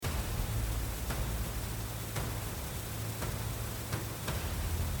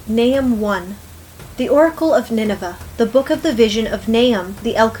Nahum 1. The Oracle of Nineveh, the book of the vision of Nahum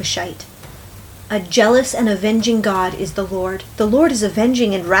the Elkoshite. A jealous and avenging God is the Lord. The Lord is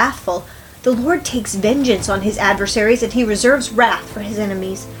avenging and wrathful. The Lord takes vengeance on his adversaries, and he reserves wrath for his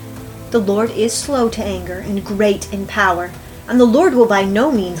enemies. The Lord is slow to anger and great in power, and the Lord will by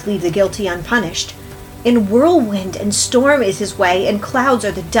no means leave the guilty unpunished. In whirlwind and storm is his way, and clouds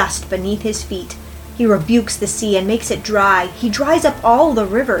are the dust beneath his feet. He rebukes the sea and makes it dry. He dries up all the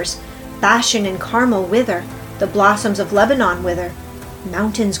rivers. Bashan and Carmel wither. The blossoms of Lebanon wither.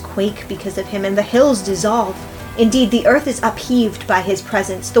 Mountains quake because of him, and the hills dissolve. Indeed, the earth is upheaved by his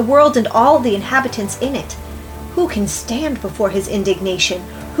presence, the world and all the inhabitants in it. Who can stand before his indignation?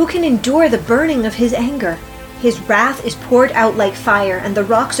 Who can endure the burning of his anger? His wrath is poured out like fire, and the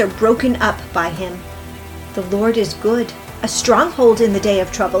rocks are broken up by him. The Lord is good, a stronghold in the day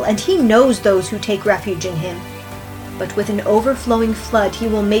of trouble, and he knows those who take refuge in him. But with an overflowing flood he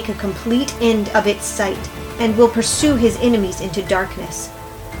will make a complete end of its sight, and will pursue his enemies into darkness.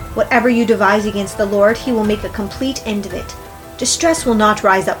 Whatever you devise against the Lord, he will make a complete end of it. Distress will not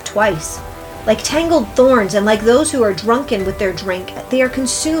rise up twice. Like tangled thorns, and like those who are drunken with their drink, they are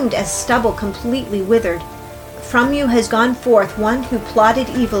consumed as stubble completely withered. From you has gone forth one who plotted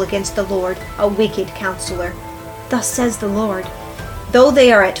evil against the Lord, a wicked counselor. Thus says the Lord, though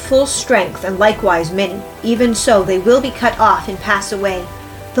they are at full strength, and likewise many, even so they will be cut off and pass away.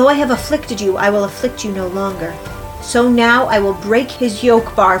 Though I have afflicted you, I will afflict you no longer. So now I will break his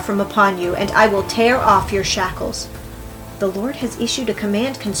yoke bar from upon you, and I will tear off your shackles. The Lord has issued a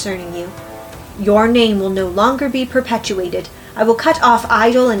command concerning you. Your name will no longer be perpetuated. I will cut off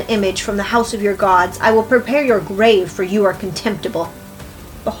idol and image from the house of your gods. I will prepare your grave, for you are contemptible.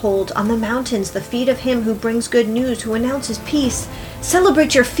 Behold, on the mountains the feet of him who brings good news, who announces peace.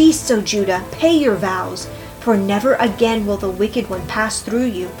 Celebrate your feasts, O Judah, pay your vows, for never again will the wicked one pass through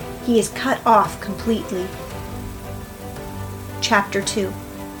you. He is cut off completely. Chapter 2.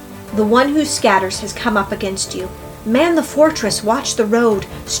 The one who scatters has come up against you. Man the fortress, watch the road,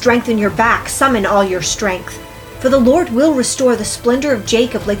 strengthen your back, summon all your strength. For the Lord will restore the splendor of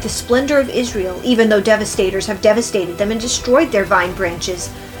Jacob like the splendor of Israel, even though devastators have devastated them and destroyed their vine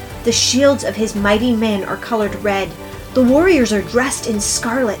branches. The shields of his mighty men are colored red. The warriors are dressed in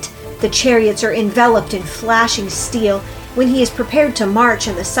scarlet. The chariots are enveloped in flashing steel, when he is prepared to march,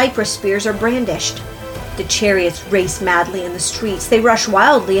 and the cypress spears are brandished. The chariots race madly in the streets. They rush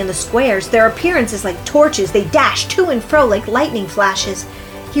wildly in the squares. Their appearance is like torches. They dash to and fro like lightning flashes.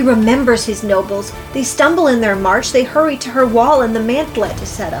 He remembers his nobles. They stumble in their march. They hurry to her wall, and the mantlet is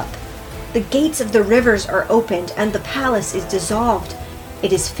set up. The gates of the rivers are opened, and the palace is dissolved.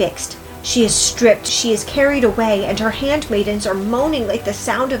 It is fixed. She is stripped. She is carried away, and her handmaidens are moaning like the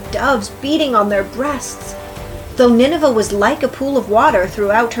sound of doves beating on their breasts. Though Nineveh was like a pool of water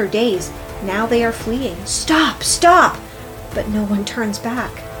throughout her days, now they are fleeing. Stop! Stop! But no one turns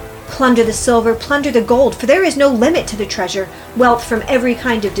back. Plunder the silver, plunder the gold, for there is no limit to the treasure, wealth from every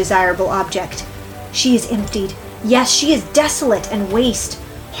kind of desirable object. She is emptied. Yes, she is desolate and waste.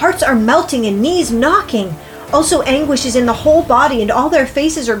 Hearts are melting and knees knocking. Also anguish is in the whole body, and all their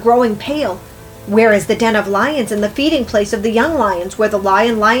faces are growing pale. Where is the den of lions and the feeding place of the young lions, where the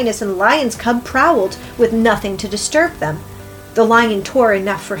lion, lioness, and lion's cub prowled, with nothing to disturb them? The lion tore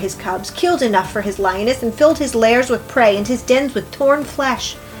enough for his cubs, killed enough for his lioness, and filled his lairs with prey and his dens with torn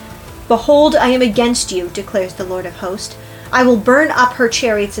flesh. Behold, I am against you, declares the Lord of hosts. I will burn up her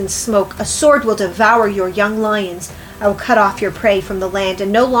chariots in smoke. A sword will devour your young lions. I will cut off your prey from the land,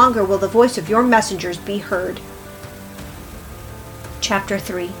 and no longer will the voice of your messengers be heard. Chapter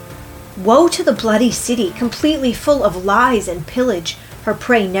 3. Woe to the bloody city, completely full of lies and pillage. Her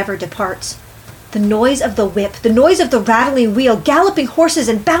prey never departs. The noise of the whip, the noise of the rattling wheel, galloping horses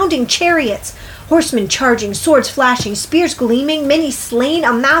and bounding chariots, horsemen charging, swords flashing, spears gleaming, many slain,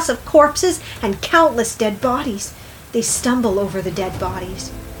 a mass of corpses, and countless dead bodies. They stumble over the dead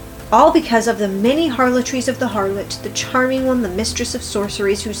bodies. All because of the many harlotries of the harlot, the charming one, the mistress of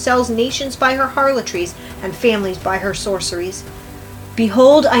sorceries, who sells nations by her harlotries and families by her sorceries.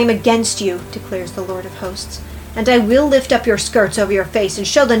 Behold, I am against you, declares the Lord of hosts. And I will lift up your skirts over your face, and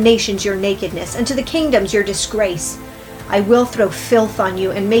show the nations your nakedness, and to the kingdoms your disgrace. I will throw filth on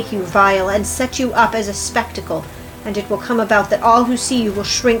you, and make you vile, and set you up as a spectacle. And it will come about that all who see you will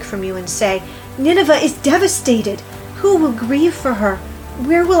shrink from you, and say, Nineveh is devastated. Who will grieve for her?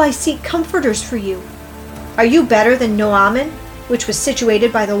 Where will I seek comforters for you? Are you better than Noaman, which was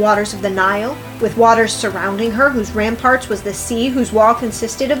situated by the waters of the Nile, with waters surrounding her, whose ramparts was the sea, whose wall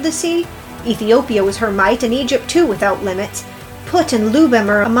consisted of the sea? Ethiopia was her might, and Egypt too without limits. Put and Lubim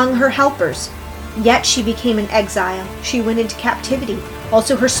are among her helpers. Yet she became an exile. She went into captivity.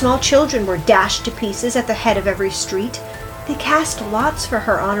 Also her small children were dashed to pieces at the head of every street. They cast lots for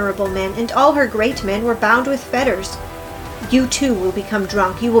her honorable men, and all her great men were bound with fetters. You too will become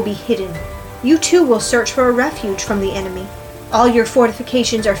drunk, you will be hidden. You too will search for a refuge from the enemy. All your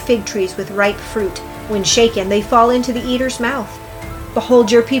fortifications are fig trees with ripe fruit. When shaken, they fall into the eater's mouth.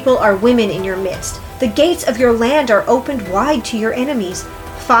 Behold, your people are women in your midst. The gates of your land are opened wide to your enemies.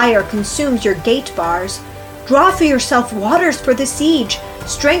 Fire consumes your gate bars. Draw for yourself waters for the siege.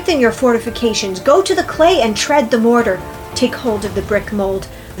 Strengthen your fortifications. Go to the clay and tread the mortar. Take hold of the brick mold.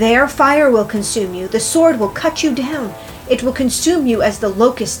 There fire will consume you. The sword will cut you down. It will consume you as the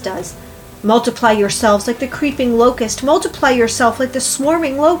locust does. Multiply yourselves like the creeping locust. Multiply yourself like the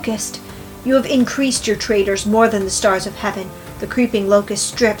swarming locust. You have increased your traders more than the stars of heaven. The creeping locust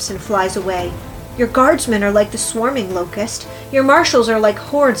strips and flies away. Your guardsmen are like the swarming locust. Your marshals are like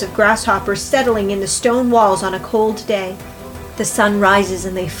hordes of grasshoppers settling in the stone walls on a cold day. The sun rises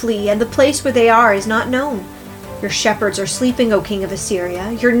and they flee, and the place where they are is not known. Your shepherds are sleeping, O king of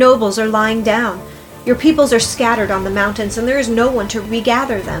Assyria. Your nobles are lying down. Your peoples are scattered on the mountains, and there is no one to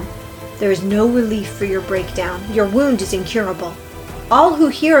regather them. There is no relief for your breakdown. Your wound is incurable. All who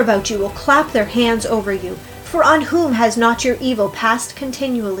hear about you will clap their hands over you, for on whom has not your evil passed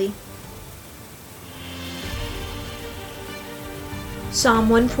continually? Psalm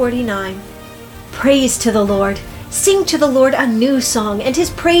 149. Praise to the Lord. Sing to the Lord a new song, and his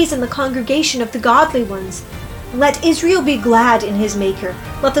praise in the congregation of the godly ones. Let Israel be glad in his Maker.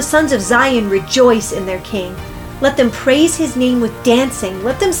 Let the sons of Zion rejoice in their King. Let them praise his name with dancing.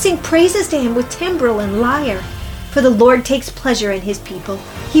 Let them sing praises to him with timbrel and lyre. For the Lord takes pleasure in his people.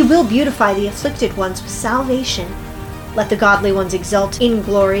 He will beautify the afflicted ones with salvation. Let the godly ones exult in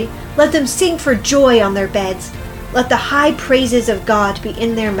glory. Let them sing for joy on their beds. Let the high praises of God be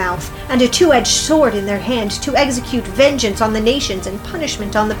in their mouth, and a two-edged sword in their hand, to execute vengeance on the nations and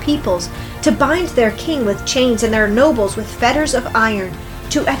punishment on the peoples, to bind their king with chains and their nobles with fetters of iron,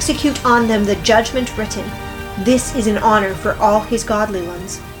 to execute on them the judgment written. This is an honor for all his godly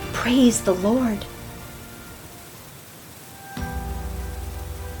ones. Praise the Lord.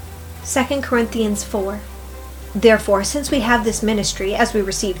 2 Corinthians 4. Therefore, since we have this ministry, as we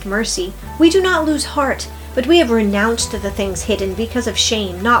received mercy, we do not lose heart, but we have renounced the things hidden because of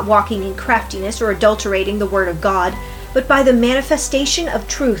shame, not walking in craftiness or adulterating the word of God, but by the manifestation of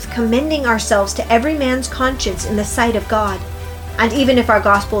truth, commending ourselves to every man's conscience in the sight of God. And even if our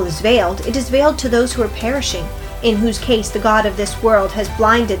gospel is veiled, it is veiled to those who are perishing, in whose case the God of this world has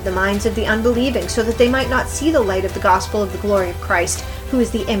blinded the minds of the unbelieving, so that they might not see the light of the gospel of the glory of Christ, who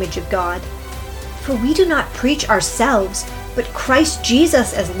is the image of God. For we do not preach ourselves, but Christ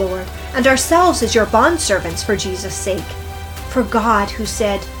Jesus as Lord, and ourselves as your bondservants for Jesus' sake. For God, who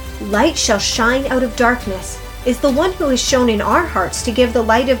said, "Light shall shine out of darkness," is the one who has shown in our hearts to give the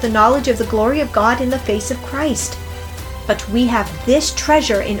light of the knowledge of the glory of God in the face of Christ. But we have this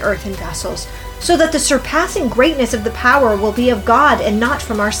treasure in earthen vessels, so that the surpassing greatness of the power will be of God and not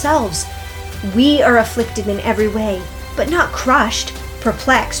from ourselves. We are afflicted in every way, but not crushed,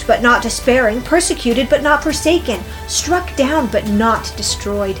 perplexed but not despairing, persecuted but not forsaken, struck down but not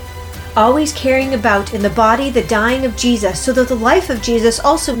destroyed, always carrying about in the body the dying of Jesus, so that the life of Jesus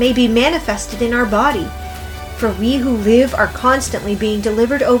also may be manifested in our body. For we who live are constantly being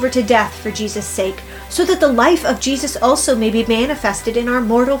delivered over to death for Jesus' sake, so that the life of Jesus also may be manifested in our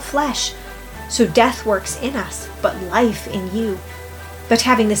mortal flesh. So death works in us, but life in you. But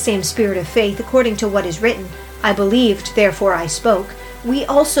having the same spirit of faith, according to what is written, "I believed, therefore I spoke," we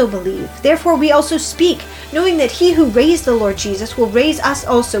also believe, therefore we also speak, knowing that he who raised the Lord Jesus will raise us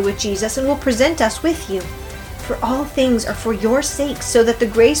also with Jesus and will present us with you. For all things are for your sakes, so that the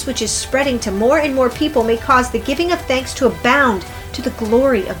grace which is spreading to more and more people may cause the giving of thanks to abound to the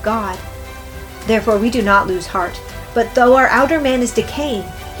glory of God. Therefore we do not lose heart, but though our outer man is decaying,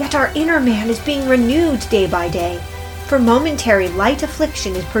 yet our inner man is being renewed day by day. For momentary light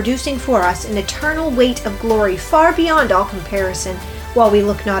affliction is producing for us an eternal weight of glory far beyond all comparison, while we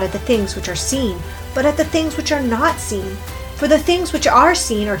look not at the things which are seen, but at the things which are not seen. For the things which are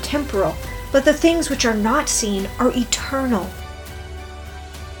seen are temporal, but the things which are not seen are eternal.